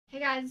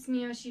guys, it's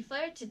me, Yoshi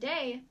Flare.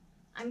 Today,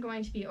 I'm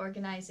going to be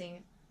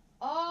organizing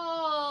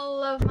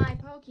all of my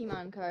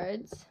Pokemon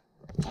cards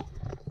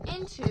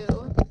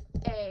into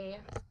a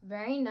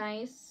very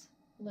nice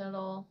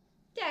little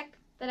deck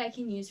that I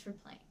can use for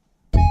playing.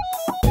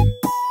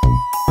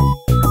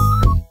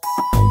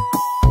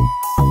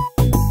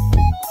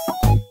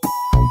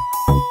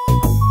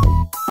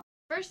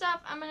 First off,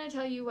 I'm going to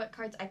tell you what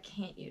cards I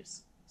can't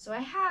use. So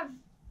I have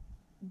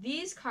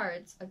these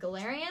cards, a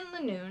Galarian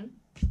Lanoon,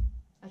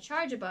 a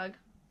Charjabug,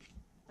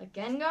 a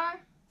Gengar,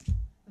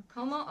 a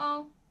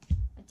Kommo-o,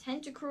 a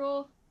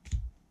Tentacruel,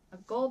 a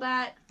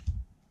Golbat,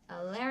 a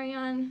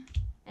Larion,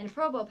 and a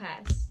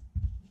Probopass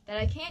that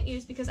I can't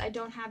use because I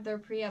don't have their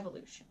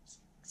pre-evolutions.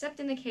 Except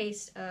in the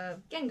case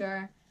of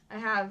Gengar, I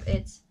have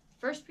its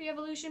first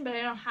pre-evolution, but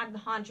I don't have the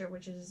Haunter,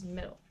 which is its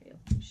middle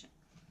pre-evolution.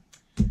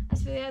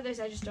 As for the others,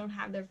 I just don't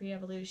have their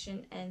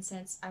pre-evolution, and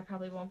since I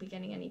probably won't be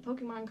getting any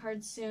Pokemon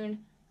cards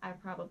soon, I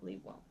probably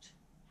won't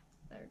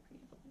have their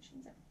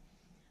pre-evolutions in.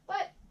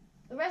 But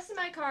the rest of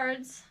my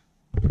cards,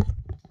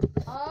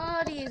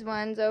 all these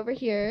ones over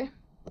here,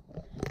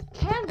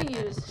 can be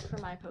used for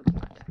my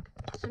Pokemon deck.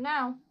 So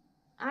now,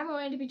 I'm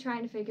going to be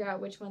trying to figure out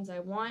which ones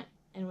I want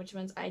and which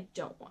ones I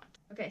don't want.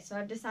 Okay, so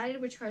I've decided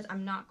which cards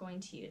I'm not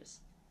going to use.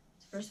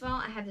 So first of all,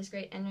 I have this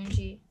great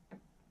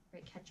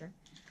catcher.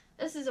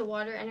 This is a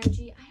water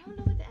energy. I don't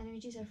know what the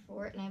energies are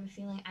for, and I have a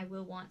feeling I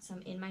will want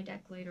some in my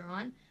deck later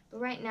on.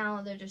 But right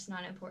now, they're just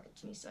not important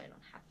to me, so I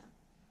don't have them.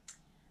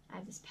 I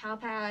have this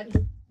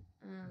Palpad,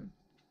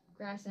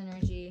 Grass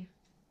Energy,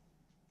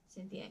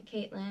 Cynthia and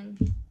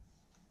Caitlin,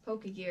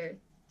 Pokegear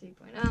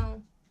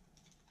 3.0,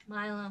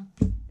 Milo,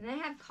 and I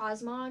have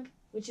Cosmog,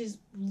 which is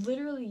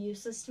literally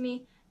useless to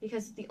me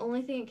because the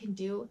only thing it can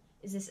do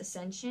is this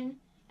Ascension,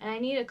 and I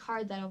need a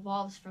card that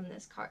evolves from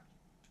this card.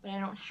 But I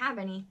don't have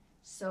any,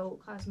 so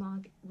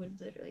Cosmog would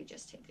literally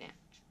just take damage.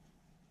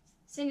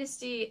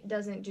 Sinistea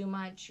doesn't do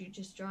much, you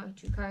just draw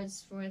 2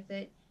 cards with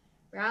it.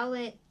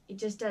 Rowlet, it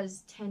just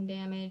does 10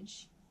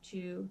 damage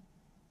to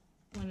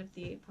one of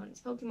the opponent's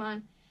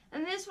Pokemon.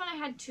 And this one I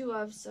had 2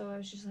 of, so I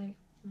was just like,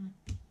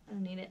 I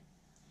don't need it.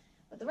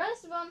 But the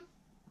rest of them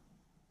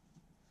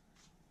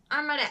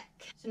are my deck.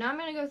 So now I'm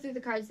going to go through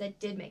the cards that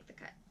did make the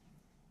cut.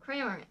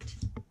 Cramorant,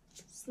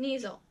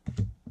 Sneasel,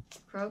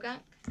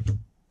 Croagunk,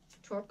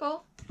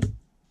 Torkoal,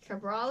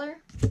 Cabrawler,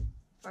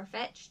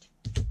 Farfetch'd,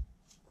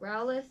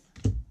 Growlithe,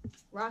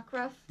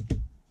 Rockruff,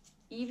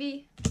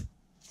 Eevee,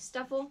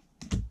 Stuffle,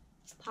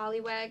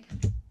 Poliwag,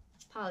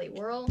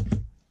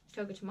 Poliwhirl,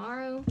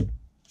 Togedemaru,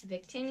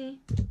 Victini,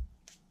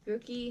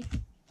 Grookey,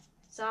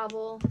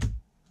 Sobble,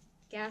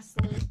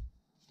 Ghastly,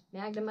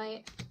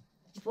 Magnemite,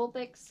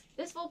 Vulpix.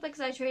 This Vulpix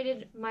I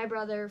traded my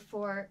brother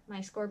for my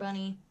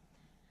Scorbunny.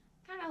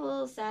 Kind of a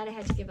little sad I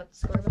had to give up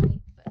the Scorbunny,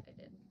 but I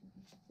did.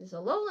 This is a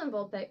Alolan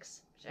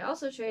Vulpix, which I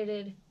also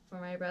traded for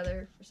my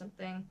brother for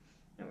something.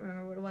 I don't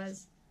remember what it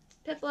was.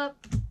 Piplup,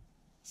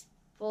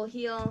 Full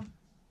Heal,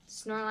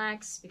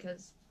 Snorlax,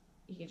 because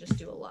he can just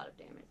do a lot of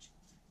damage.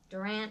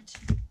 Durant,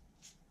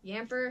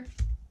 Yamper,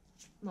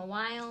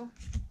 Mawile,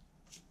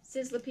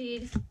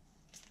 Sizzlipede,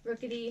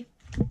 Rookidee,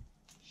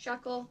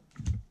 Shuckle,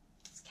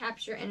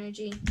 Capture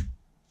Energy,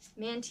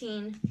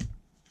 Mantine,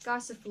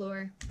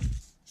 Gossifleur,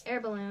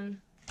 Air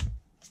Balloon,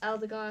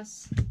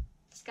 Eldegoss,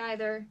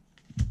 Skyther,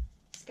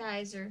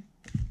 Skyzer,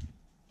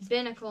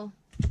 Binacle,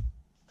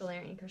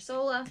 Galarian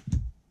Cursola,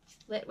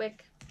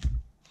 Litwick,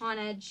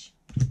 Honedge,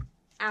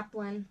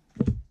 Applin,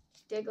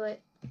 Diglett,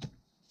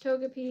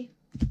 Togepi,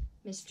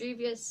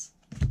 Misdreavus,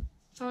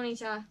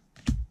 Ponyta,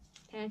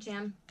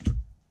 Pancham,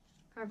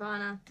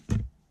 Carvana,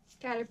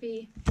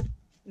 Caterpie,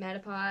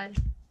 Metapod,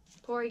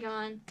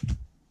 Porygon,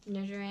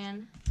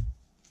 Nidoran,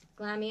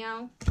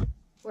 Glameow,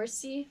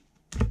 Horsea,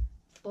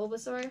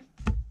 Bulbasaur,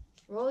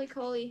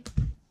 Roly-Poly,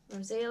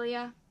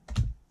 Rosalia,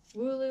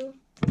 Wooloo,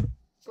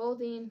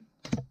 Goldeen,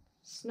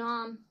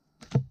 Snom,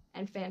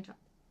 and Phantom.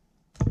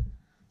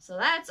 So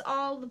that's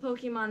all the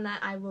Pokemon that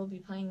I will be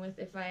playing with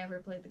if I ever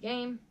play the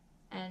game.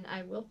 And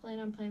I will plan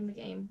on playing the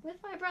game with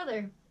my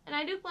brother. And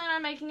I do plan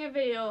on making a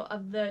video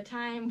of the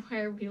time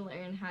where we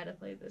learn how to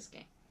play this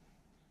game.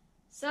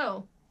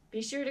 So,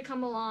 be sure to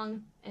come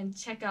along and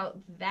check out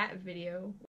that video.